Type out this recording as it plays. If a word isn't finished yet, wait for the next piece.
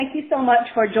so much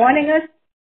for joining us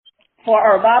for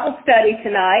our Bible study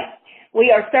tonight.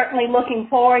 We are certainly looking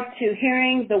forward to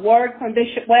hearing the word from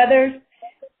Bishop Weathers.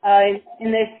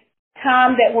 In this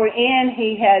time that we're in,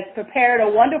 he has prepared a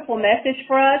wonderful message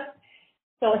for us.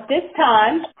 So at this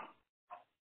time,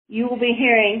 you will be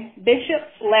hearing Bishop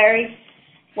Larry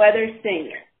Weathers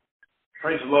Sr.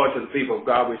 Praise the Lord to the people of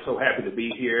God. We're so happy to be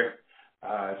here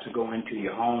to go into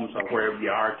your homes or wherever you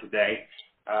are today.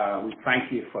 We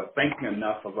thank you for thinking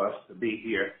enough of us to be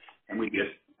here, and we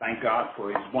just thank God for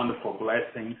his wonderful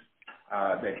blessings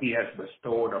that he has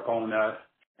bestowed upon us.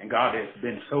 And God has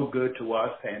been so good to us,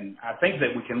 and I think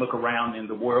that we can look around in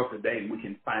the world today and we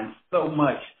can find so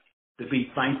much to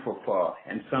be thankful for.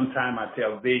 And sometime I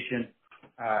tell Vision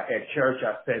at church,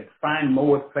 I said, find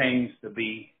more things to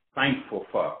be thankful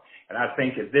for. And I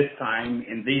think at this time,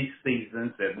 in these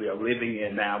seasons that we are living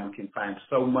in now, we can find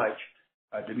so much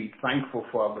to be thankful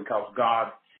for, because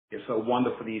God is so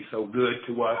wonderful. He's so good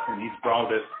to us, and he's brought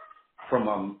us from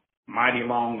a mighty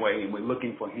long way, and we're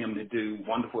looking for him to do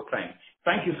wonderful things.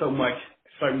 Thank you so much,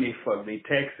 certainly, for the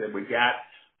text that we got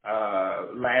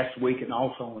last week and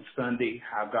also on Sunday,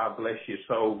 how God bless your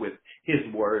soul with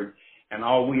his word. And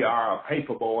all we are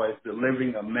paper boys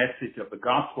delivering a message of the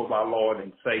gospel of our Lord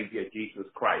and Savior, Jesus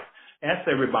Christ. Ask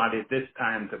everybody at this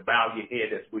time to bow your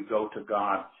head as we go to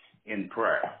God in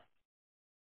prayer.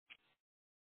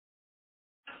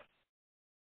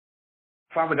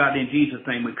 Father God, in Jesus'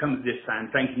 name, we come to this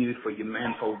time thanking you for your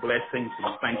manifold blessings.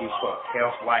 We thank you for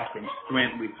health, life, and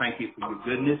strength. We thank you for your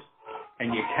goodness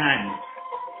and your kindness.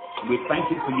 We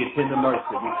thank you for your tender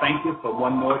mercy. We thank you for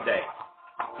one more day.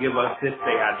 Give us this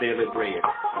day our daily bread.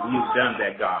 And you've done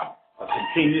that, God.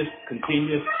 Continuous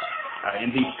in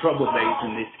these troubled days,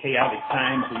 in these chaotic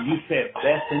times. And you said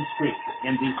best in Scripture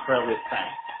in these perilous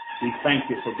times. We thank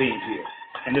you for being here.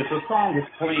 And as the song is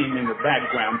playing in the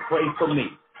background, pray for me.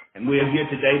 And we are here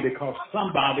today because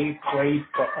somebody prayed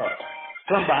for us.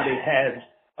 Somebody has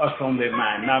us on their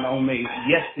mind, not only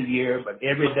yesteryear, but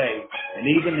every day. And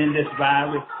even in this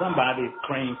virus, somebody is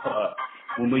praying for us.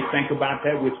 When we think about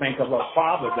that, we think of a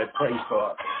father that prays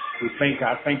for us.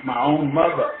 I think my own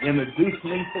mother introduced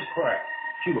me to prayer.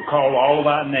 She would call all of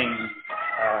our names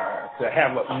to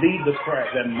have a lead the prayer.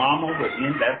 Then mama would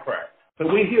end that prayer. So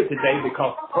we're here today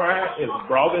because prayer has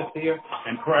brought us here,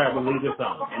 and prayer will lead us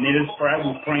on. And in this prayer,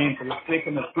 we're praying for the sick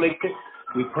and afflicted.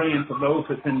 We're praying for those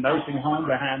that's in nursing home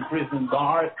behind prison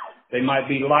bars. They might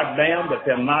be locked down, but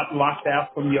they're not locked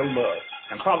out from your love.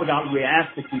 And Father God, we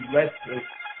ask that you bless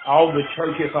all the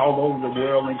churches all over the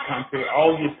world and country,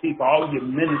 all your people, all your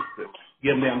ministers.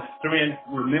 Give them strength.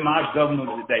 Remember our government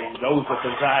today, those that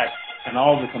reside and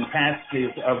all the capacities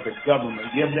of the government.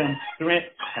 Give them strength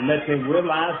and let them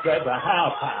realize there's a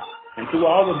higher power. And through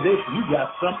all of this, you got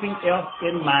something else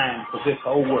in mind for this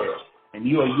whole world. And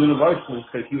you are universalist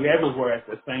because you're everywhere at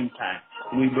the same time.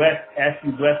 And we ask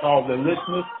you bless all the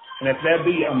listeners. And if there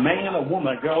be a man, a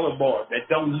woman, a girl, or boy that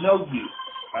don't know you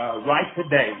right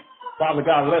today, Father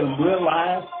God, let them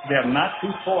realize they're not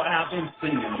too far out in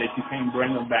sin that you can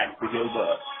bring them back to your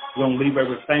love. We're going to leave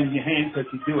everything in your hands because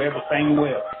you do everything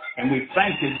well. And we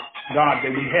thank you, God,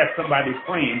 that we have somebody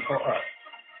praying for us.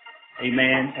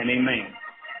 Amen and amen.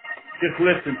 Just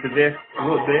listen to this a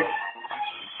little bit.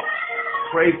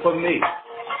 Pray for me.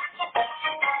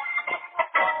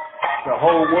 The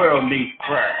whole world needs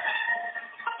prayer.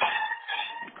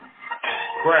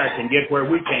 Prayer can get where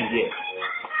we can't get.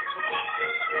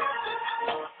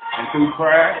 And through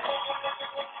prayer,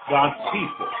 God's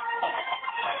people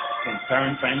can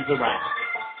turn things around.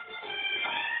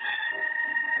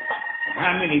 And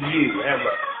how many of you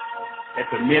ever, at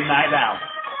the midnight hour,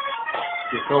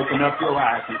 just open up your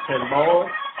eyes and say, Lord,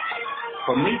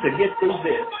 for me to get through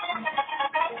this,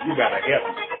 you got to help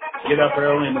me. Get up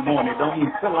early in the morning. Don't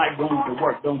even feel like going to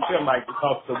work. Don't feel like,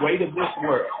 because the weight of this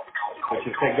world. But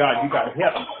you say, God, you got to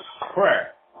help me.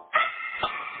 Prayer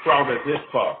brought us this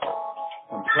far.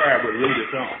 And prayer will lead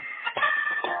us on.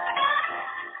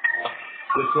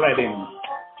 Just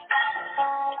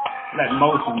let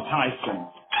Motion Tyson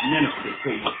minister to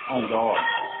you on the altar.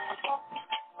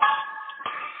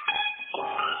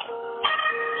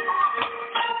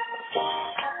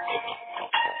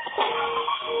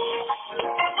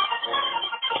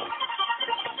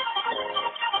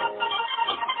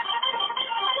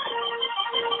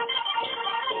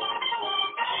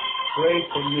 Pray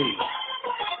for me.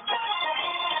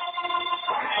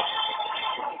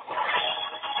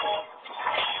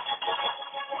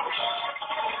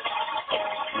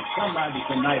 And somebody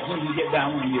tonight, when you get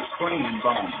down on your praying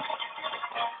bones,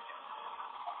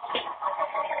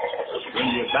 when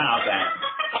you bow down,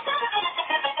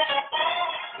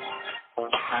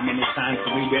 I many times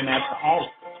have we been at the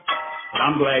altar? But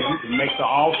I'm glad you can make the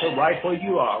altar right where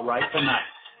you are right tonight.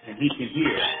 And he can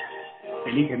hear.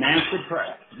 And he can answer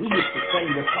prayer. We used to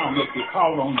sing the song, if you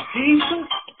call on Jesus,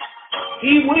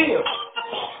 he will.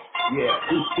 Yeah,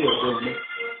 he's still doing it.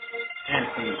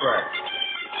 Answering prayer.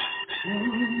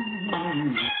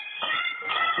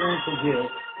 Strength of his.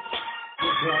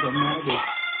 Good God Almighty.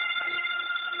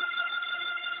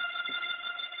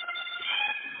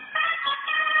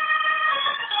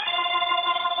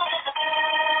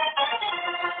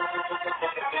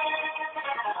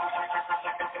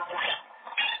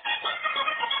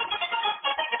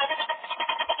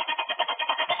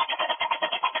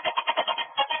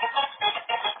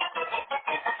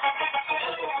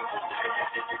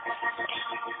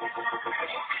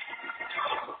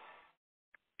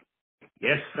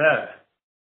 Yes, sir.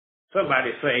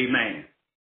 Somebody say amen.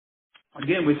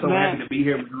 Again, we're so happy to be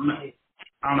here. We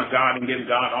honor God and give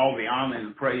God all the honor and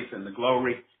the praise and the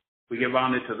glory. We give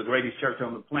honor to the greatest church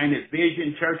on the planet,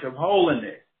 Vision Church of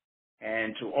Holiness.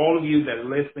 And to all of you that are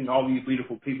listening, all of you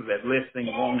beautiful people that are listening,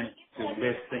 wanting to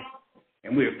listen.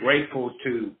 And we're grateful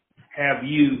to have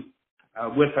you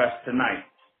with us tonight.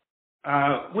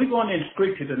 We're going in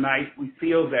scripture tonight. We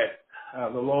feel that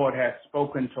the Lord has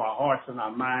spoken to our hearts and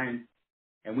our minds.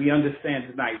 And we understand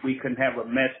tonight we couldn't have a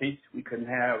message, we couldn't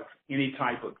have any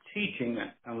type of teaching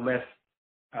unless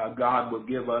God would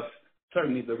give us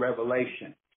certainly the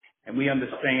revelation. And we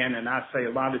understand, and I say a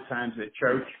lot of times at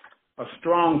church, a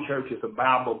strong church is a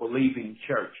Bible-believing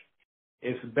church.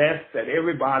 It's best that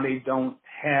everybody don't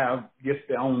have just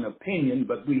their own opinion,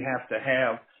 but we have to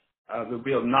have the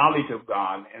real knowledge of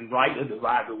God and rightly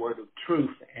divide the word of truth.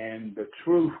 And the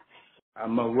truth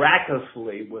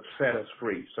miraculously will set us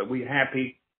free. So we're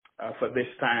happy for this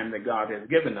time that God has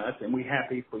given us, and we're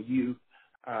happy for you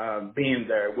being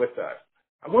there with us.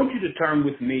 I want you to turn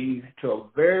with me to a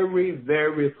very,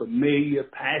 very familiar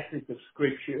passage of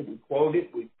Scripture. We quote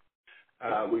it, we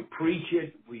preach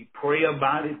it, we pray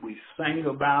about it, we sing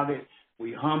about it,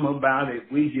 we hum about it,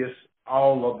 we just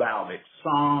all about it.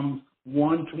 Psalms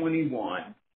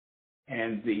 121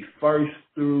 and the first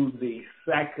through the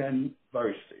second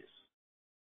verses.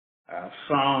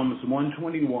 Psalms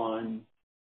 121,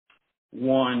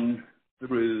 1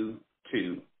 through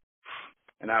 2.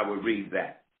 And I will read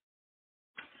that.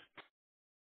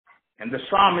 And the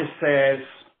psalmist says,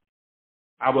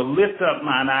 I will lift up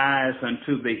mine eyes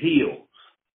unto the hills,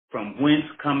 from whence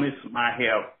cometh my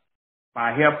help.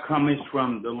 My help cometh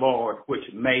from the Lord, which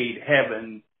made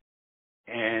heaven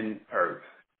and earth.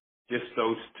 Just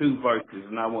those two verses,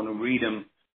 and I want to read them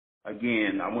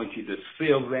again. I want you to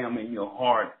seal them in your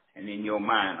heart and in your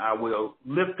mind. I will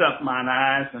lift up mine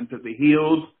eyes unto the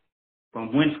hills,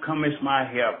 from whence cometh my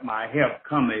help. My help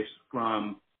cometh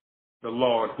from the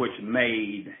Lord, which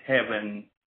made heaven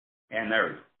and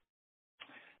earth.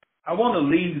 I want to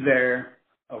leave there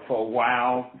for a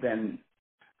while, then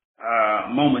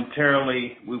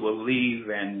momentarily we will leave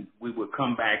and we will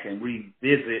come back and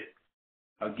revisit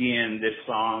again this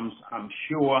Psalms, I'm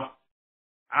sure.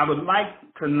 I would like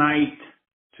tonight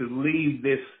to leave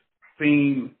this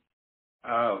theme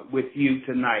with you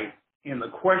tonight in the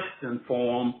question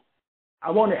form.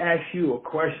 I want to ask you a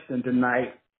question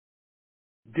tonight.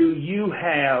 Do you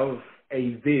have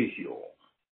a visual?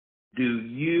 Do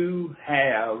you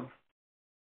have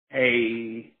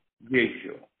a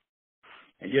visual?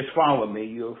 And just follow me.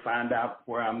 You'll find out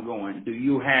where I'm going. Do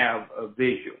you have a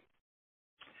visual?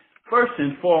 First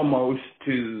and foremost,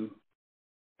 to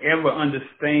ever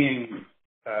understand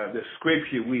the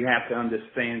scripture, we have to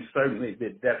understand certainly the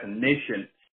definition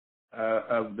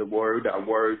of the word, our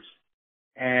words.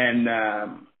 And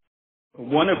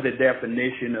one of the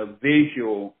definition of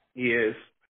visual is,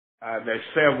 there's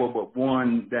several, but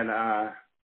one that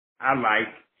I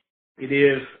like, it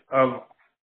is of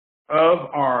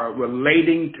our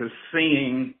relating to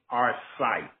seeing our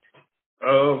sight.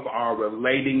 Of our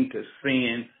relating to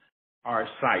seeing our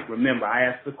sight. Remember, I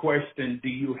asked the question, do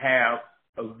you have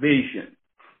a vision?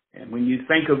 And when you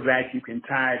think of that, you can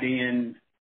tie it in,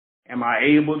 am I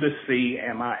able to see?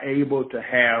 Am I able to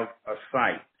have a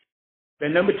sight?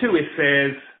 Then number two, it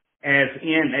says, as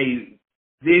in a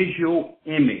visual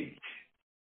image,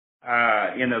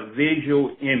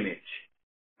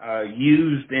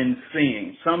 used in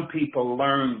seeing. Some people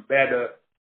learn better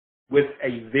with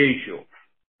a visual.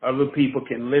 Other people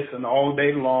can listen all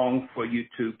day long for you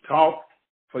to talk,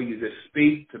 for you to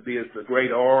speak, to be as a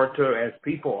great orator as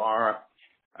people are,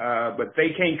 but they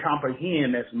can't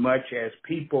comprehend as much as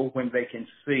people when they can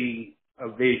see a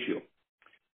visual.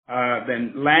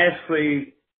 Then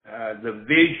lastly, the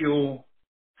visual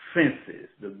senses.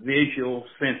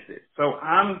 So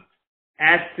I'm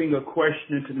asking a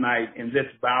question tonight in this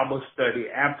Bible study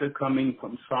after coming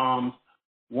from Psalms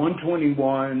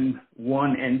 121,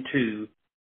 1 and 2.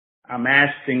 I'm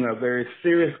asking a very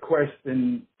serious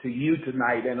question to you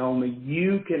tonight, and only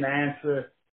you can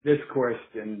answer this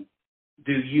question.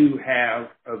 Do you have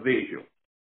a visual?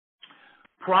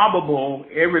 Probably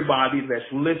everybody that's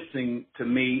listening to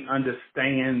me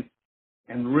understands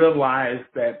and realize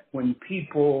that when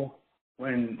people,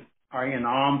 are in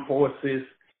armed forces,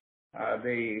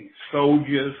 the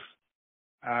soldiers,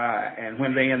 and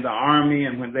when they're in the army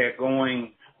and when they're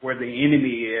going where the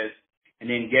enemy is and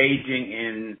engaging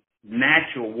in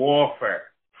natural warfare,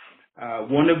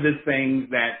 one of the things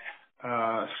that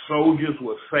soldiers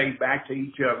will say back to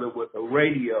each other with a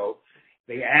radio,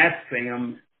 they ask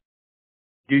them,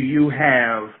 do you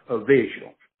have a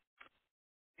visual?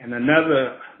 And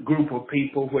another group of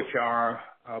people, which are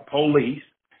police,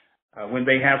 when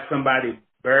they have somebody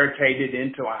barricaded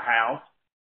into a house,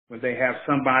 when they have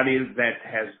somebody that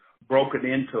has broken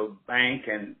into a bank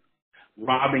and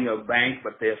robbing a bank,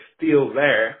 but they're still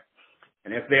there,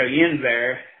 and if they're in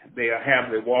there, they'll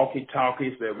have the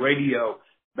walkie-talkies, the radio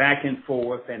back and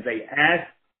forth, and they ask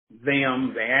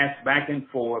back and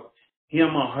forth,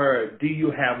 him or her, do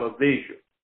you have a visual?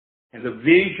 And the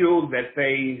visual that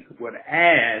they would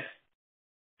ask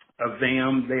of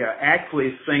them, they are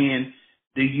actually saying,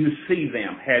 do you see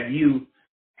them? Have you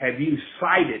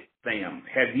sighted them?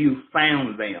 Have you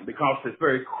found them? Because it's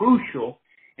very crucial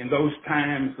in those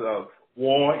times of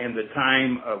war and the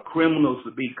time of criminals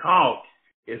to be caught.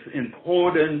 It's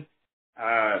important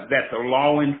that the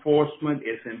law enforcement,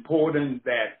 it's important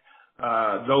that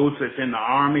those that's in the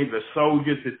army, the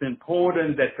soldiers, it's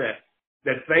important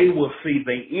that they will see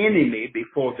the enemy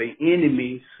before the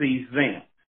enemy sees them.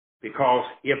 Because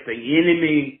if the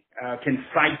enemy can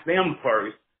sight them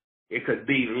first, it could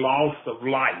be loss of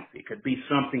life. It could be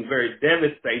something very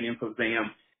devastating for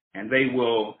them, and they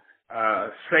will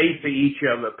say to each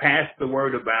other, pass the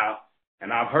word about,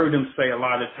 and I've heard them say a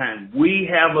lot of times, we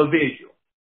have a visual.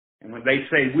 And when they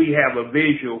say we have a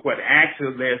visual, what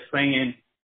actually they're saying,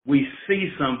 we see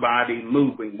somebody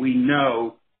moving. We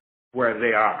know where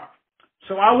they are.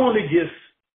 So I want to just,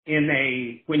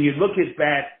 when you look at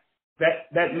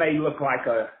that may look like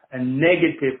a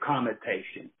negative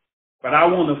connotation. But I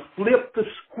want to flip the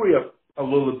script a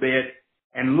little bit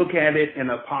and look at it in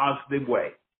a positive way.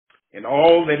 And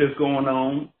all that is going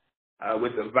on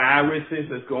with the viruses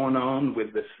that's going on,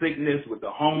 with the sickness, with the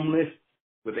homeless,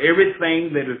 with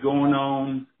everything that is going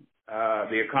on,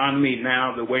 the economy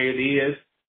now the way it is,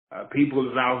 people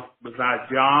without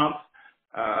jobs,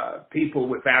 people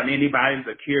without anybody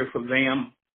to care for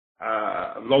them,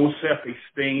 low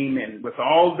self-esteem, and with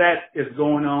all that is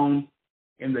going on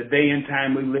in the day and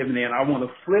time we're living in, I want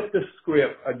to flip the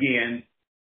script again,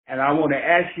 and I want to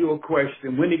ask you a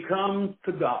question. When it comes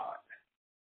to God,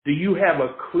 do you have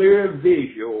a clear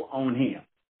visual on Him?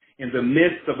 In the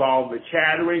midst of all the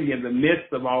chattering, in the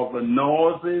midst of all the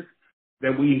noises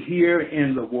that we hear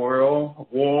in the world,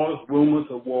 wars, rumors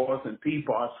of wars, and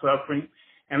people are suffering.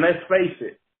 And let's face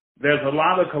it, there's a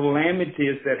lot of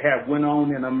calamities that have went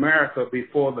on in America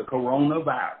before the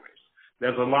coronavirus.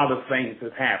 There's a lot of things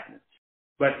that happen.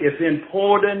 But it's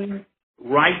important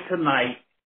right tonight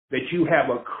that you have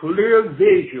a clear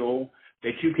visual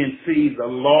that you can see the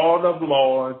Lord of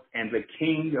Lords and the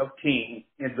King of Kings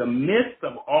in the midst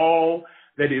of all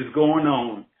that is going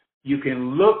on. You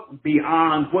can look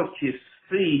beyond what you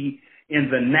see in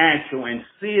the natural and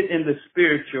see it in the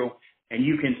spiritual, and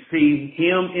you can see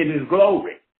Him in His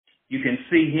glory. You can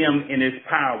see Him in His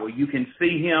power. You can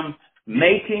see Him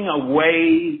making a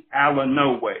way out of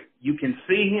no way. You can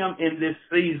see Him in this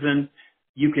season.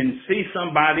 You can see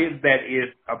somebody that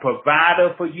is a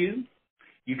provider for you.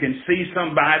 You can see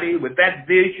somebody with that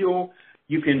visual.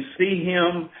 You can see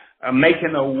Him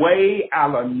making a way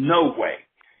out of no way.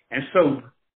 And so,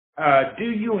 do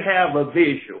you have a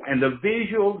visual? And the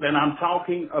visual that I'm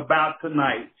talking about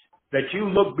tonight, that you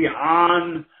look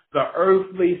beyond the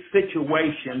earthly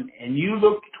situation and you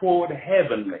look toward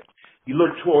heavenly. You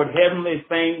look toward heavenly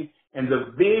things, and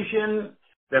the vision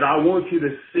that I want you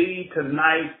to see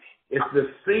tonight is to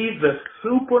see the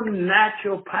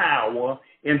supernatural power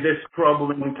in this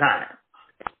troubling time.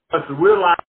 Let's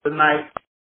realize tonight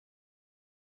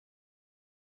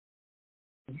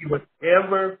you would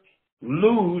ever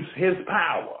lose His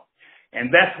power.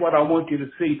 And that's what I want you to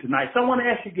see tonight. So I want to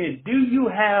ask you again, do you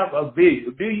have a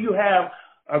visual? Do you have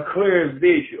a clear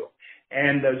visual?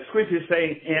 And the scriptures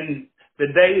say, in the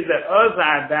day that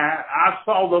Uzziah died, I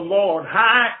saw the Lord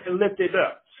high and lifted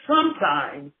up.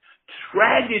 Sometimes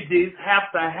tragedies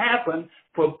have to happen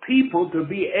for people to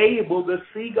be able to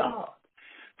see God.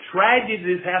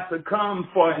 tragedies have to come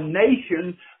for a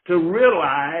nation to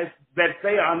realize that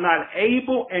they are not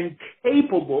able and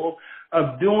capable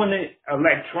of doing it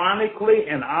electronically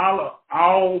and out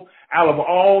of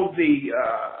all the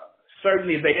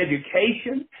certainly the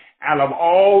education, out of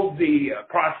all the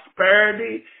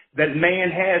prosperity that man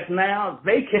has now.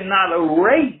 They cannot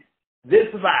erase this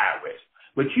virus.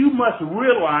 But you must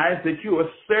realize that you are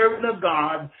a servant of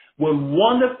God will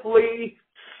wonderfully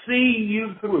see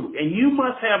you through. And you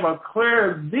must have a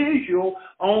clear visual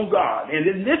on God. And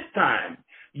in this time,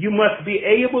 you must be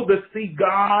able to see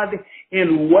God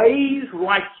in ways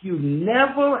like you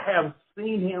never have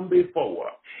seen him before.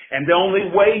 And the only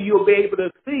way you'll be able to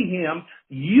see him,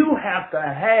 you have to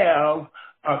have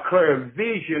a clear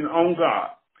vision on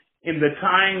God. In the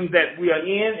time that we are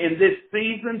in this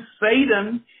season,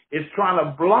 Satan is trying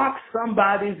to block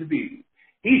somebody's view.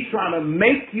 He's trying to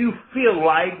make you feel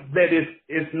like that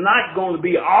it's not going to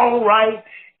be all right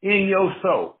in your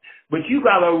soul. But you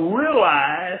got to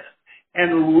realize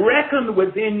and reckon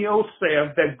within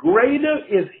yourself that greater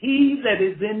is he that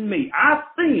is in me. I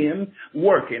see him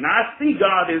working. I see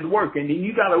God is working. And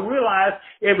you got to realize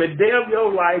every day of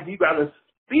your life, you got to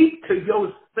speak to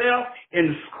yourself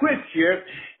in Scripture,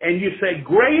 and you say,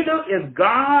 greater is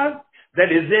God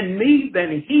that is in me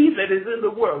than he that is in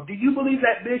the world. Do you believe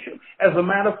that, Bishop? As a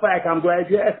matter of fact, I'm glad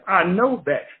you asked. I know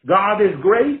that. God is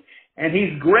great, and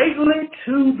he's greatly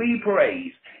to be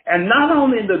praised. And not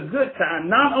only in the good time,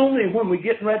 not only when we're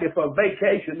getting ready for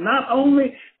vacation, not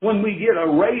only when we get a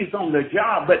raise on the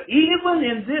job, but even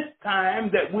in this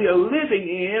time that we are living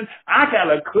in, I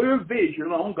got a clear vision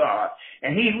on God.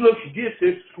 And he looks just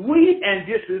as sweet and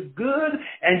just as good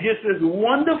and just as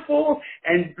wonderful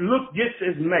and looks just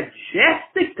as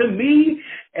majestic to me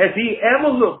as he ever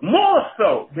looked. More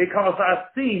so because I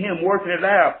see him working it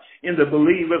out in the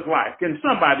believer's life. Can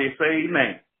somebody say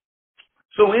amen?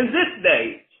 So in this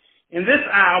day, in this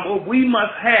hour, we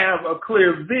must have a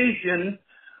clear vision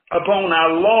upon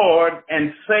our Lord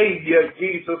and Savior,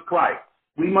 Jesus Christ.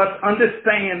 We must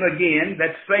understand again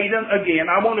that Satan, again,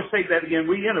 I want to say that again,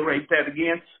 reiterate that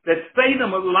again, that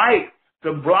Satan would like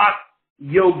to block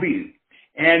your view.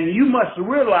 And you must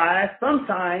realize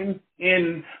sometimes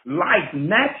in life,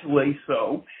 naturally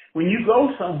so, when you go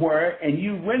somewhere and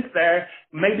you went there,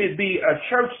 maybe it be a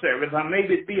church service or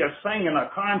maybe it be a singing, a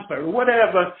concert,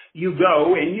 whatever you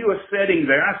go and you are sitting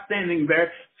there, I'm standing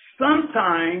there,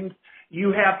 sometimes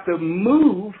you have to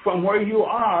move from where you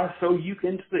are so you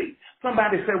can see.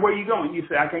 Somebody said, where are you going? You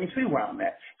say, I can't see where I'm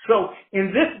at. So in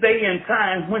this day and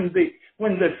time when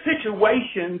the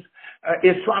situations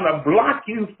is trying to block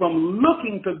you from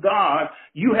looking to God,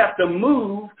 you have to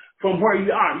move from where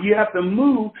you are. You have to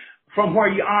move from where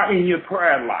you are in your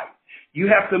prayer life. You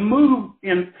have to move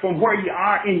from where you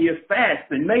are in your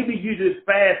fasting. Maybe you just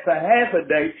fast a half a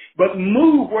day, but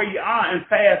move where you are and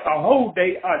fast a whole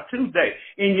day or 2 days.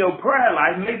 In your prayer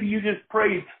life, maybe you just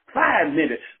pray 5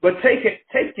 minutes, but take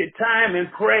your time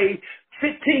and pray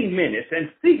 15 minutes and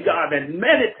see God and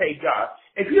meditate God.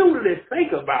 If you really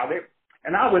think about it,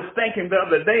 and I was thinking the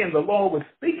other day, and the Lord was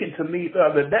speaking to me the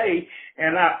other day,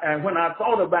 and when I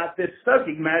thought about this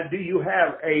subject matter, do you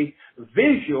have a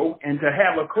visual, and to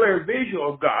have a clear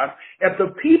visual of God, if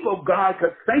the people of God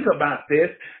could think about this,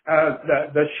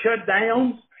 the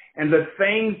shutdowns and the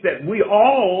things that we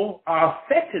all are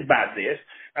affected by this,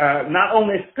 not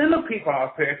only sinner people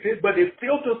are affected, but it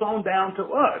filters on down to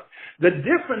us. The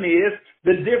difference is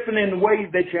in the way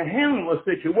that you handle a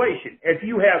situation. If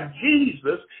you have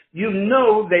Jesus, you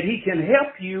know that he can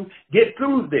help you get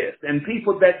through this. And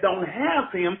people that don't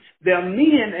have him, they're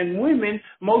men and women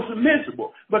most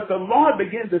miserable. But the Lord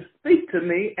began to speak to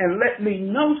me and let me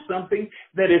know something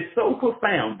that is so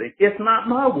profound. It's not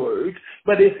my words,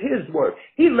 but it's his word.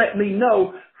 He let me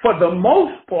know, for the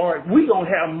most part, we're going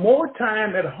to have more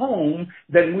time at home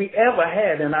than we ever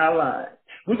had in our lives.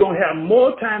 We're going to have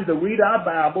more time to read our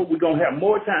Bible. We're going to have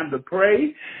more time to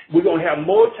pray. We're going to have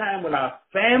more time with our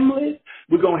families.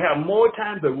 We're going to have more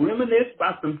time to reminisce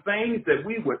about some things that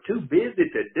we were too busy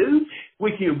to do.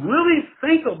 If you really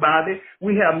think about it,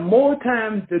 we have more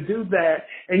time to do that.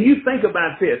 And you think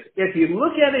about this. If you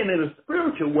look at it in a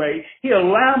spiritual way, he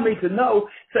allowed me to know,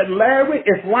 said, Larry,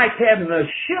 it's like having a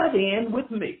shut-in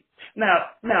with me.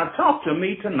 Now talk to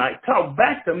me tonight. Talk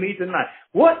back to me tonight.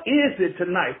 What is it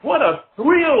tonight? What a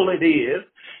thrill it is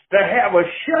to have a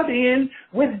shut-in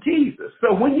with Jesus.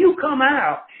 So when you come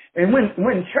out And when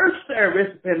church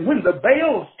service and when the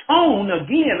bells tone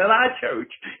again at our church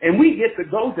and we get to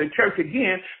go to church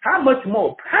again, how much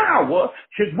more power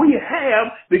should we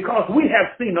have because we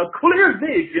have seen a clear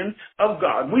vision of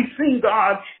God. We've seen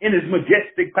God in his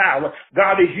majestic power.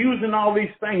 God is using all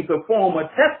these things to form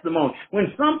a testimony. When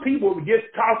some people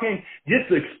just talking, just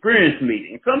experience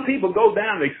meeting. Some people go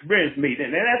down to experience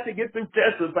meeting and after get through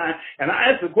testifying, and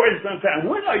I ask the question sometimes,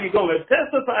 when are you going to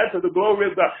testify to the glory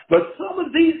of God? But some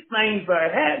of these things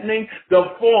are happening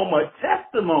to form a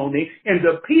testimony in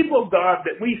the people of God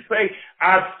that we say,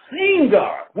 I've seen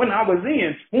God when I was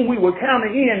in, when we were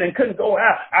counting in and couldn't go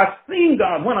out. I've seen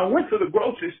God when I went to the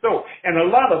grocery store and a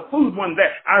lot of food wasn't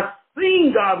there. I've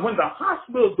seen God when the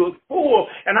hospitals was full,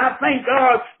 and I thank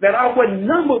God that I wasn't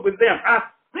numbered with them. I've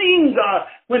seen God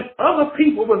when other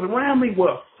people was around me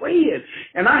were afraid,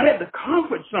 and I had to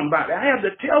comfort somebody. I had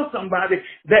to tell somebody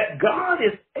that God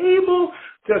is able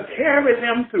to carry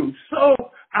them through. So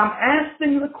I'm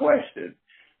asking the question,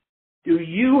 do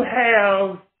you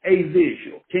have a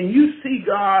visual? Can you see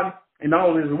God in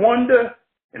all his wonder,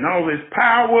 in all his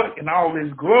power, in all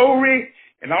his glory,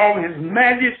 in all his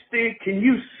majesty? Can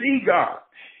you see God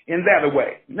in that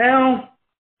way? Now,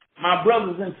 my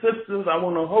brothers and sisters, I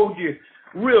want to hold you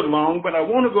real long, but I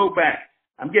want to go back.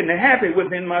 I'm getting happy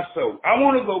within my soul. I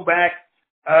want to go back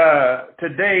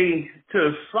today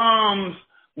to Psalms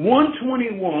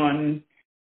 121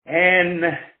 and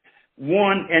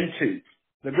 1 and 2.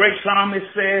 The great psalmist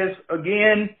says,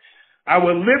 again, I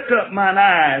will lift up mine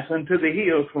eyes unto the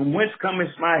hills, from whence cometh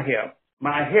my help.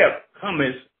 My help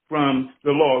cometh from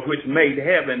the Lord, which made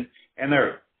heaven and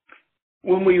earth.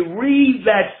 When we read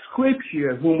that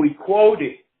scripture, when we quote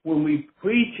it, when we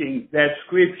preaching that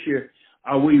scripture,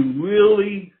 are we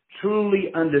really,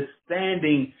 truly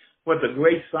understanding what the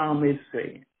great psalmist is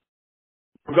saying?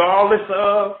 Regardless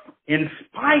of, in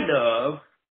spite of,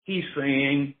 he's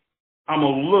saying, I'm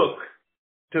going to look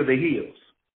to the hills.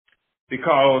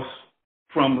 Because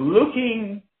from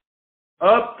looking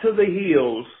up to the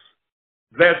hills,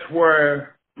 that's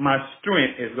where my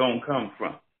strength is going to come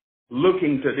from.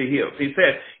 Looking to the hills. He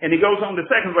said, and he goes on the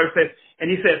second verse, says, and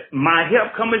he says, my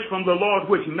help cometh from the Lord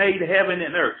which made heaven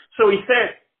and earth. So he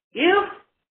said, if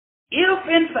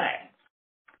in fact,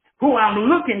 who I'm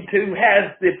looking to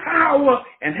has the power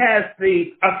and has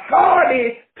the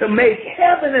authority to make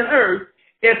heaven and earth,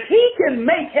 if he can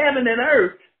make heaven and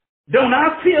earth, don't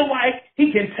I feel like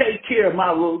he can take care of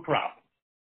my little problem?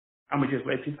 I'm going to just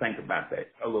let you think about that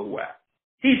a little while.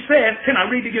 He said, can I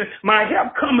read it again? My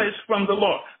help cometh from the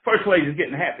Lord. First lady's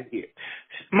getting happy here.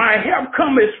 My help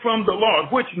cometh from the Lord,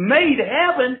 which made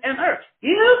heaven and earth.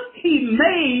 If he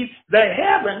made the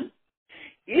heaven,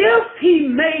 if he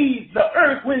made the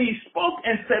earth when he spoke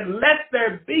and said, let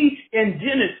there be in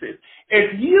Genesis,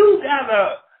 if you got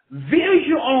a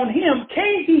visual on him,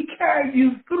 can he carry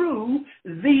you through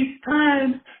these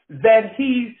times that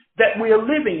we're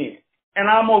living in? And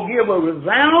I'm going to give a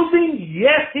resounding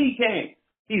yes, he can.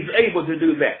 He's able to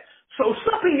do that. So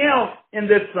something else in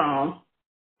this psalm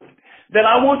that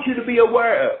I want you to be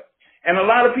aware of. And a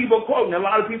lot of people quoting, a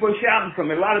lot of people shouting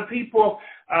from it, a lot of people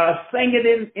sing it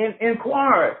in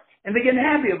choir, and they're getting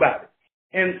happy about it.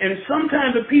 And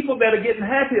sometimes the people that are getting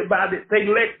happy about it, they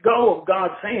let go of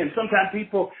God's hand. Sometimes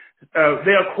people,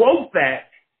 they'll quote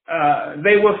that,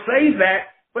 they will say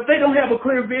that, but they don't have a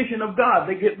clear vision of God.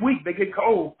 They get weak, they get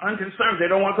cold, unconcerned. They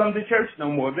don't want to come to church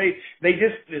no more.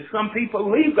 Some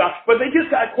people leave God, but they just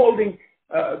got quoting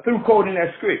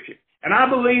that scripture. And I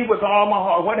believe with all my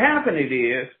heart, what happened,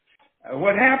 he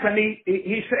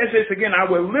says this again, I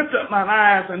will lift up mine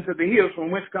eyes unto the hills from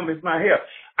whence cometh my help.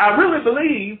 I really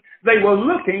believe they were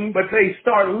looking, but they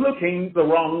started looking the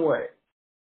wrong way.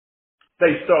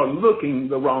 They start looking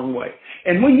the wrong way.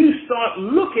 And when you start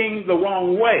looking the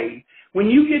wrong way, when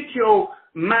you get your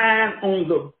mind on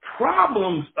the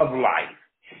problems of life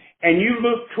and you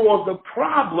look toward the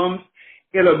problems,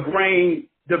 it'll bring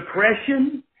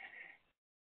depression,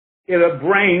 it'll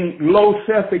bring low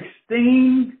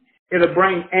self-esteem, it'll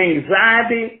bring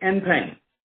anxiety and pain.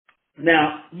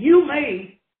 Now, you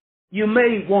may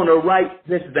want to write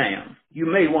this down. You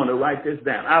may want to write this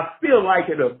down. I feel like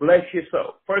it'll bless your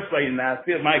soul. First lady and I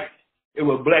feel like it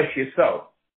will bless your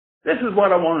soul. This is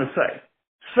what I want to say.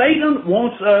 Satan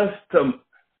wants us to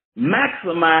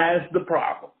maximize the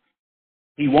problem.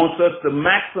 He wants us to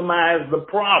maximize the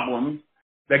problem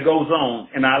that goes on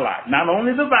in our life. Not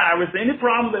only the virus, any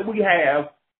problem that we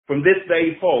have from this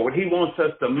day forward, he wants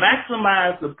us to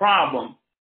maximize the problem,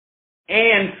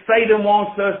 and Satan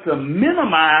wants us to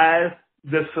minimize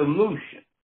the solution.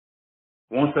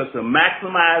 Wants us to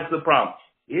maximize the problem.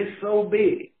 It's so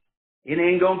big. It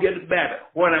ain't going to get better.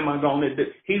 What am I going to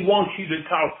do? He wants you to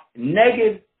talk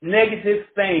negative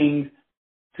things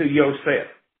to yourself.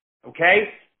 Okay?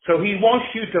 So he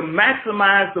wants you to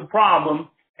maximize the problem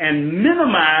and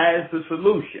minimize the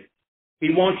solution.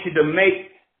 He wants you to make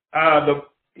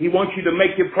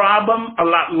your problem a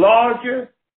lot larger,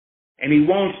 and he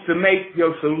wants to make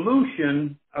your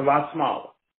solution a lot smaller.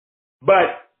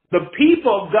 But the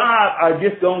people of God are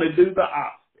just going to do the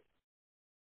opposite.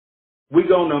 We're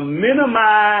going to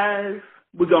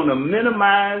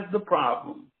minimize the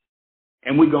problem,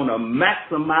 and we're going to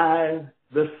maximize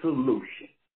the solution,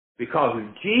 because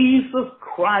Jesus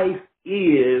Christ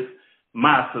is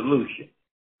my solution.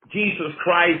 Jesus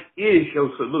Christ is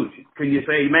your solution. Can you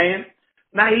say amen?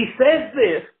 Now, he says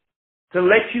this to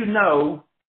let you know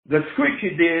the scripture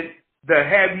did to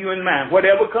have you in mind.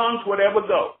 Whatever comes, whatever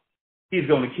goes, he's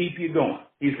going to keep you going.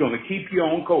 He's going to keep you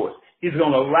on course. He's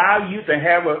going to allow you to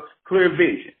have a clear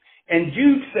vision. And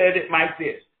Jude said it like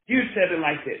this.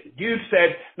 Jude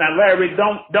said, now, Larry,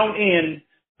 don't end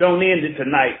it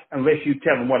tonight unless you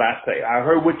tell them what I say. I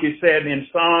heard what you said in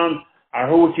Psalms. I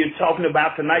heard what you're talking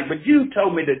about tonight, but Jude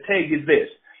told me to tell you this.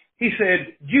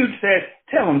 Jude said,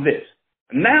 tell him this.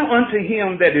 Now unto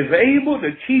him that is able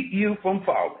to keep you from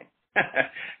falling.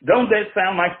 Don't that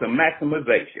sound like some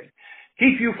maximization?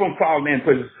 Keep you from falling and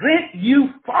present you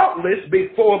faultless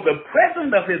before the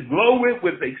presence of his glory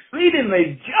with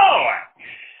exceedingly joy.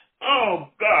 Oh,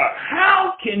 God,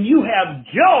 how can you have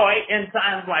joy in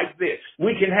times like this?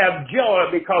 We can have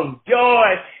joy because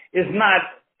joy is not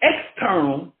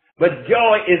external, but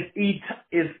joy is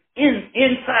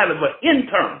inside of us,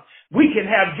 internal. We can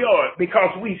have joy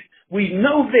because we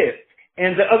know this.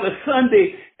 And the other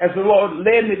Sunday, as the Lord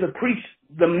led me to preach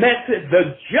the message,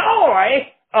 the joy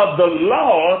of the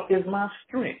Lord is my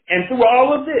strength. And through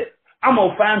all of this, I'm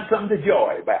going to find something to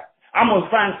joy about. I'm going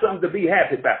to find something to be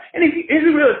happy about. And if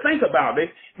you really think about it,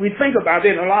 we think about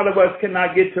it, and a lot of us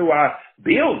cannot get to our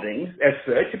buildings as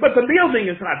such, but the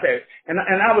building is not there. And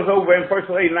I was over, and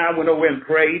First Lady and I went over and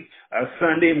prayed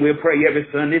Sunday, and we'll pray every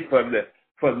Sunday for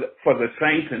the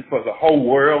saints and for the whole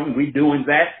world, and we're doing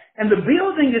that. And the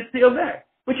building is still there.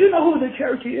 But you know who the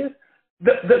church is?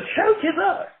 The church is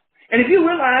us. And if you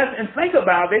realize and think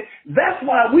about it, that's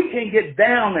why we can get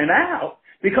down and out,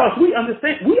 because we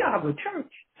understand we are the church.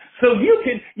 So you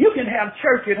can have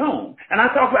church at home. And I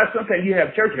talk about sometimes you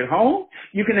have church at home.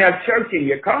 You can have church in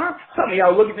your car. Some of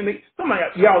y'all looking at me. Some of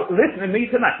y'all listening to me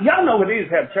tonight. Y'all know what it is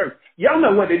to have church. Y'all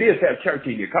know what it is to have church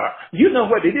in your car. You know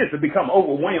what it is to become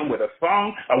overwhelmed with a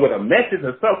song or with a message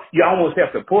or so. You almost have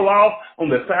to pull off on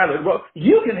the side of the road.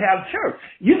 You can have church.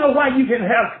 You know why you can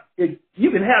have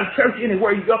church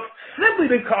anywhere you go?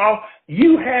 Simply because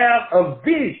you have a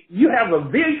vision. You have a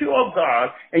visual of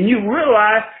God, and you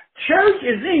realize church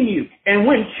is in you. And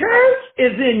when church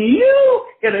is in you,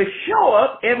 it'll show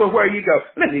up everywhere you go.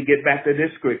 Let me get back to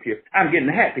this scripture. I'm getting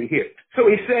happy here. So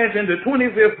he says in the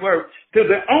 25th verse, to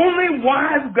the only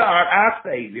wise God, our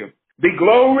Savior, be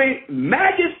glory,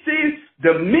 majesty,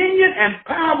 dominion, and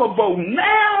power both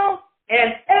now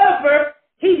and ever.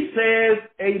 He says,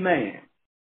 amen.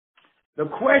 The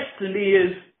question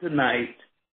is tonight,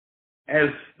 as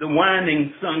the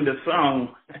Winding sung the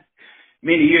song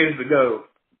many years ago,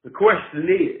 the question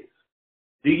is,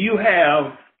 do you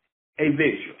have a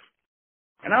vision?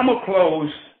 And I'm going to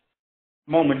close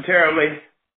momentarily,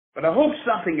 but I hope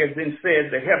something has been said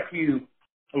to help you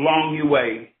along your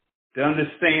way to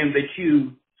understand that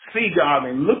you see God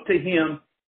and look to him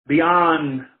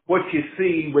beyond what you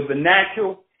see with the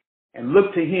natural and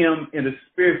look to him in the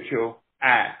spiritual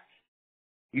eye.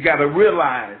 You got to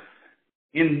realize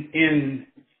in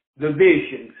the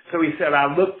vision. So he said, I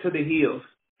look to the hills.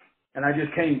 And I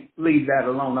just can't leave that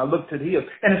alone. I look to the hills.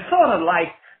 And it's sort of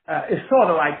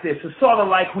like this. It's sort of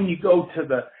like when you go to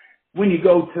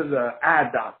the eye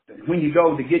doctor, when you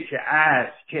go to get your eyes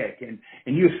checked and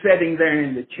you're sitting there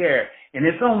in the chair, and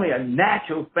it's only a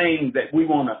natural thing that we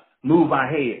want to move our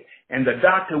head. And the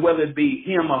doctor, whether it be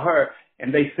him or her,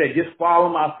 and they said, just follow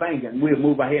my finger and we'll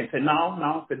move our head. And say, no,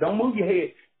 don't move your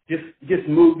head. Just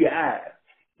move your eyes.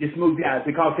 Just move your eyes.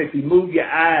 Because if you move your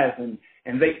eyes and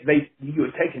they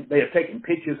are taking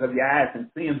pictures of your eyes and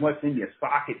seeing what's in your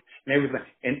socket and everything,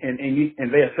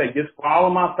 and they'll say, just follow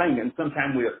my finger, and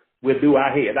sometimes we'll do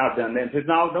our head. I've done that. And said,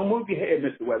 no, don't move your head,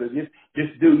 Mr. Weathers.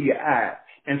 Just do your eyes.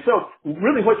 And so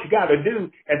really what you got to do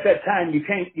at that time, you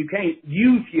can't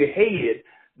use your head,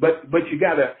 but you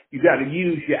gotta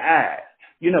use your eyes.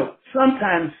 You know,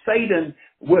 sometimes Satan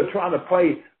will try to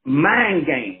play mind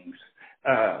games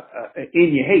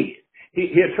in your head.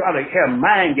 He'll try to have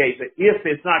mind games that if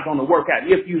it's not going to work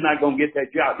out, if you're not going to get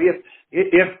that job,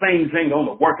 if things ain't going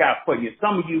to work out for you.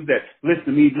 Some of you that listen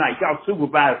to me tonight, y'all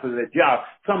supervisors for that job.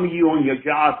 Some of you on your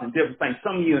jobs and different things.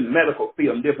 Some of you in the medical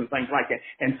field and different things like that.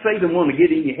 And Satan want to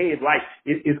get in your head like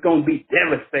it's going to be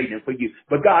devastating for you.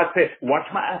 But God said,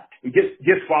 watch my eyes.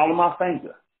 Just follow my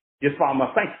finger. Just follow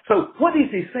my finger. So what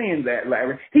is he saying there,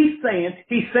 Larry? He's saying,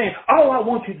 all I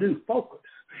want you to do is focus.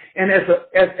 And as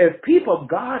people of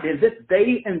God in this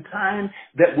day and time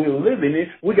that we're living in,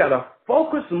 we got to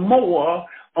focus more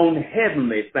on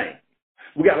heavenly things.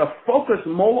 We got to focus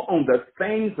more on the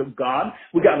things of God.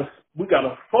 We got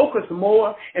to focus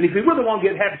more. And if you really want to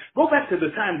get happy, go back to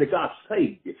the time that God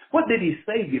saved you. What did he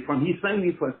save you from? He saved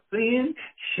you from sin,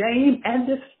 shame, and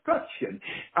destruction.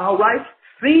 All right?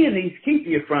 Sin, he's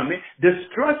keeping you from it.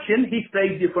 Destruction, he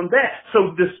saved you from that.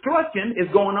 So destruction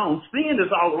is going on. Sin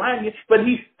is all around you, but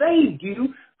he saved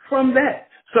you from that.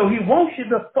 So he wants you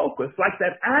to focus, like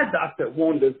that eye doctor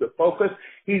wanted us to focus.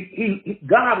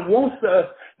 God wants us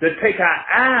to take our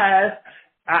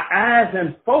eyes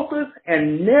and focus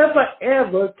and never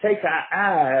ever take our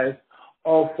eyes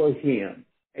off of him.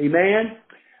 Amen?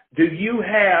 Do you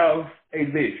have a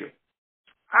vision?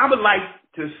 I would like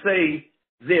to say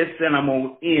this, and I'm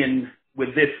going to end with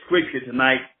this scripture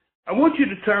tonight. I want you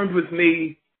to turn with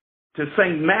me to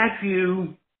St.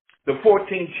 Matthew, the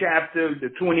 14th chapter, the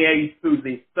 28th through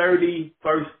the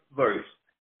 31st verse.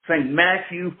 St.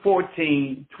 Matthew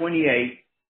 14, 28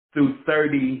 through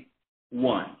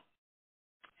 31.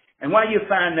 And while you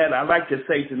find that, I'd like to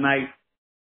say tonight,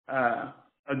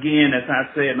 again, as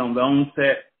I said on the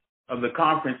onset of the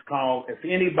conference call, if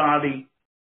anybody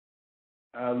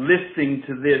listening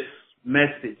to this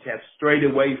message has strayed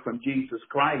away from Jesus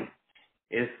Christ,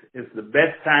 it's the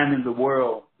best time in the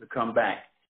world to come back.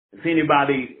 If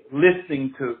anybody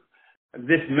listening to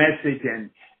this message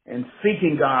and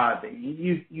seeking God,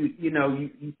 you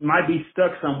might be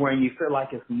stuck somewhere and you feel like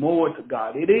it's more to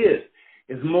God. It is.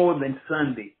 It's more than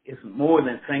Sunday. It's more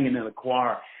than singing in a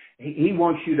choir. He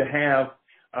wants you to have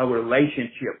a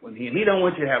relationship with him. He don't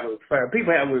want you to have a affair.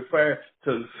 People have an affair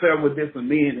to serve with different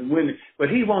men and women, but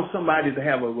he wants somebody to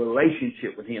have a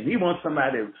relationship with him. He wants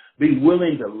somebody to be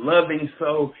willing to love him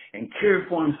so and care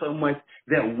for him so much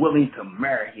they're willing to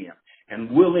marry him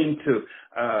and willing to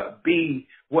be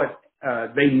what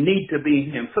they need to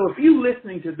be him. So if you're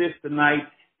listening to this tonight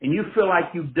and you feel like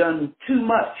you've done too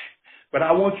much, but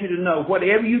I want you to know,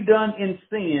 whatever you've done in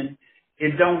sin,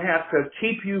 it don't have to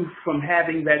keep you from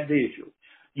having that visual.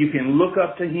 You can look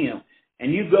up to him.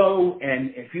 And you go,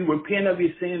 and if you repent of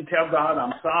your sin, tell God,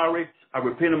 I'm sorry. I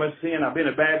repent of my sin. I've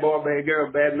been a bad boy, bad girl,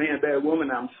 bad man, bad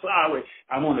woman. I'm sorry.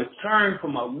 I want to turn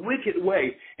from a wicked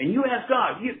way. And you ask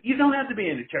God. You don't have to be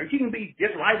in the church. You can be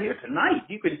just right here tonight.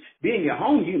 You can be in your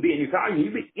home. You can be in your car. You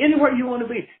can be anywhere you want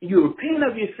to be. You repent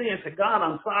of your sin. Say, God,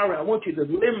 I'm sorry. I want you to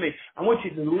deliver me. I want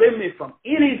you to deliver me from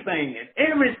anything and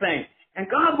everything. And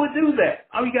God will do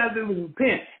that. All you got to do is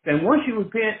repent. Then once you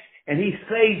repent, and he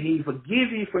saves you,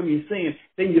 forgive you from your sins,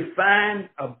 then you find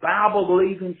a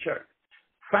Bible-believing church.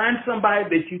 Find somebody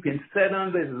that you can sit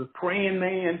under as a praying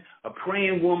man, a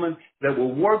praying woman that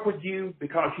will work with you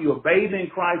because you are bathed in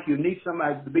Christ. You need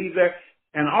somebody to be there.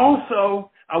 And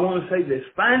also, I want to say this.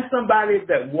 Find somebody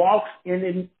that walks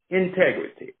in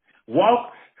integrity.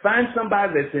 Find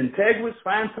somebody that's integrous.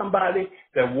 Find somebody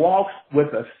that walks with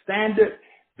a standard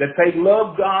that they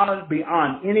love God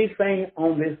beyond anything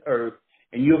on this earth.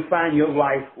 And you'll find your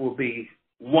life will be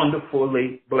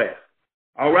wonderfully blessed.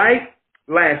 All right?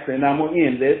 Lastly, and I'm going to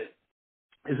end this.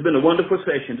 It's been a wonderful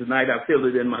session tonight. I feel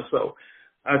it in my soul.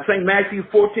 St. Matthew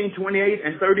 14, 28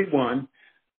 and 31.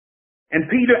 And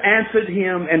Peter answered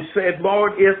him and said,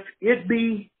 Lord, if it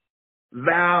be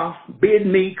thou, bid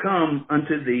me come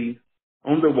unto thee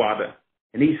on the water.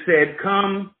 And he said,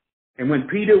 come. And when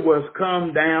Peter was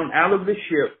come down out of the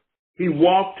ship, he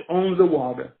walked on the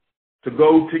water to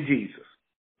go to Jesus.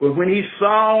 But when he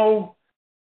saw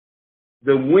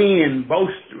the wind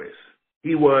boisterous,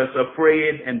 he was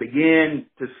afraid and began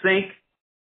to sink.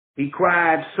 He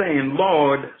cried, saying,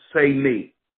 Lord, save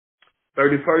me.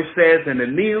 31st says, and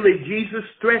immediately Jesus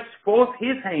stretched forth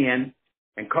his hand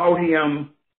and caught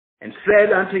him and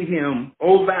said unto him,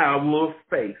 O thou of little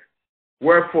faith,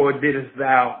 wherefore didst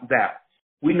thou doubt?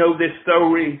 We know this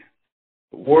story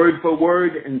word for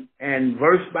word and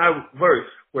verse by verse,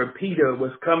 where Peter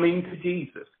was coming to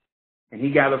Jesus and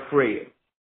he got afraid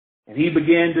and he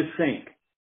began to sink.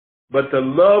 But the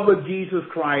love of Jesus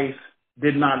Christ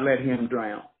did not let him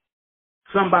drown.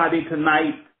 Somebody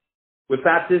tonight,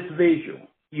 without this visual,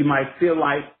 you might feel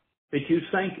like that you're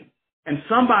sinking. And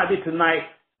somebody tonight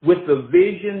with the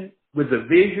vision with the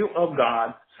visual of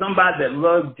God, somebody that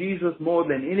loves Jesus more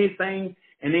than anything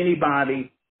and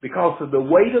anybody because of the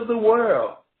weight of the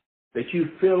world that you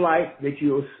feel like that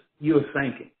you're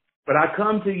sinking. But I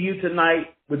come to you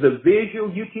tonight with the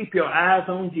visual. You keep your eyes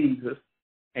on Jesus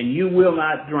and you will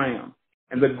not drown.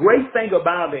 And the great thing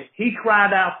about it, he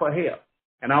cried out for help.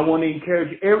 And I want to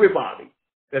encourage everybody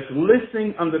that's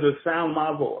listening under the sound of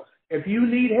my voice. If you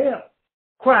need help,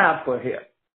 cry out for help.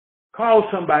 Call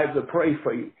somebody to pray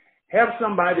for you. Have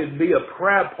somebody to be a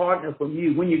prayer partner from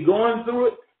you. When you're going through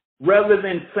it, rather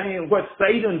than saying what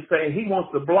Satan said, he wants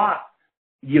to block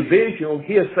your visual,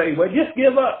 he'll say, well, just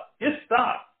give up. Just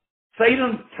stop.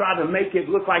 Satan try to make it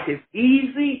look like it's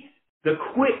easy to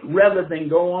quit rather than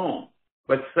go on.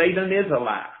 But Satan is a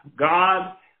lie.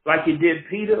 God, like he did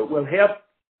Peter, will help.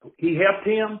 He helped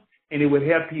him, and he will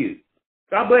help you.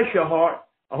 God bless your heart.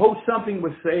 I hope something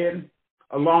was said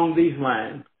along these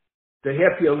lines to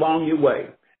help you along your way.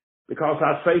 Because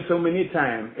I say so many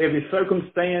times, every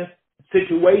circumstance,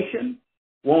 situation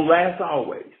won't last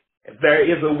always. If there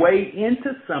is a way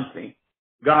into something,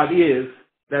 God is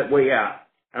that way out.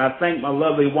 And I thank my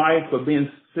lovely wife for being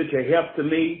such a help to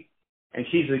me. And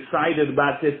she's excited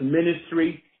about this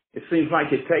ministry. It seems like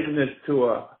it's taking us to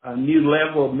a new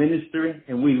level of ministry,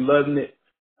 and we're loving it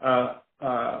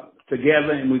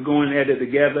together, and we're going at it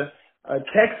together.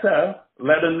 Text her,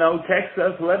 let her know. Text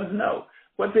us, let us know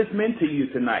what this meant to you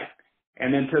tonight.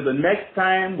 And until the next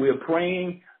time, we're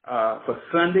praying for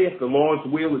Sunday, if the Lord's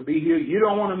will would be here. You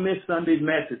don't want to miss Sunday's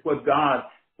message, what God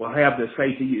will have to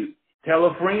say to you. Tell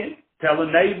a friend, tell a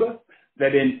neighbor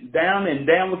that down in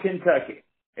Danville, Kentucky,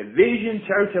 at Vision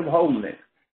Church of Holiness,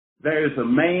 there is a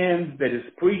man that is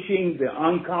preaching the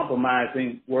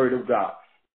uncompromising Word of God.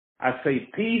 I say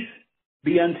peace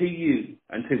be unto you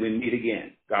until we meet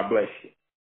again. God bless you.